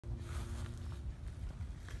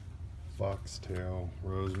Foxtail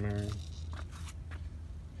Rosemary.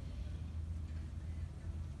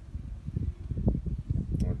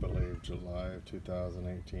 I believe July of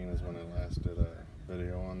 2018 is when I last did a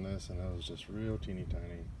video on this, and it was just real teeny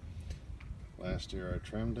tiny. Last year I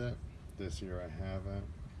trimmed it. This year I haven't.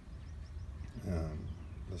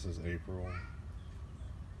 This is April.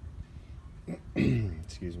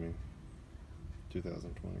 Excuse me.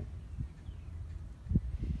 2020.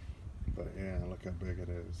 But yeah, look how big it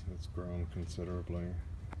is. It's grown considerably.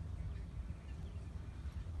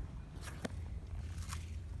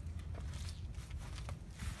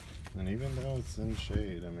 And even though it's in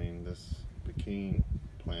shade, I mean, this pecan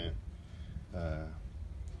plant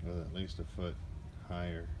was at least a foot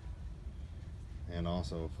higher and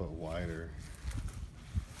also a foot wider.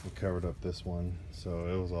 We covered up this one, so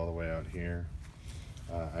it was all the way out here.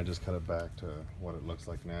 I just cut it back to what it looks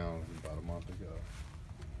like now about a month ago.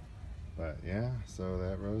 But yeah, so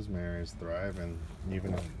that rosemary is thriving,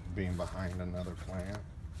 even being behind another plant.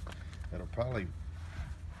 It'll probably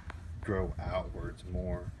grow outwards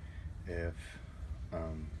more if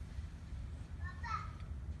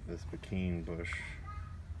this pecan bush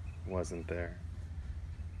wasn't there.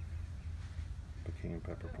 Pecan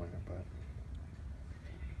pepper plant, but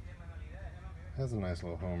has a nice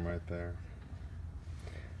little home right there.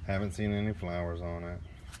 Haven't seen any flowers on it,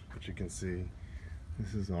 but you can see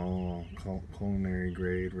this is all culinary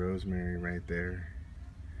grade rosemary right there.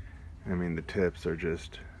 I mean, the tips are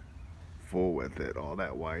just full with it, all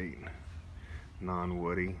that white,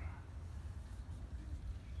 non-woody.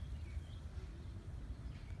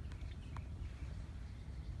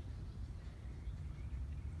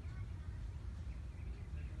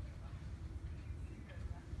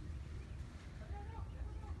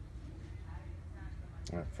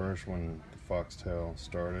 At first, when the foxtail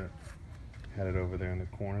started, had it over there in the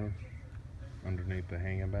corner underneath the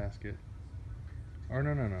hanging basket. Or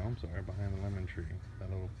no, I'm sorry, behind the lemon tree, that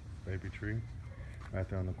little baby tree right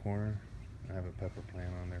there in the corner. I have a pepper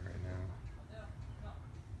plant on there right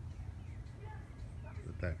now.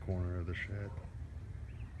 At that corner of the shed.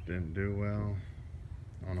 Didn't do well.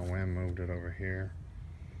 On a whim, moved it over here,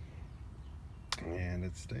 and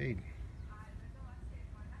it stayed.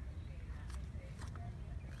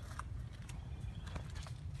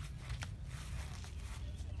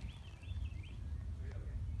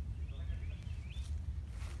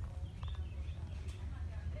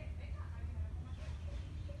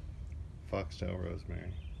 Foxtail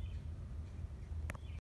Rosemary.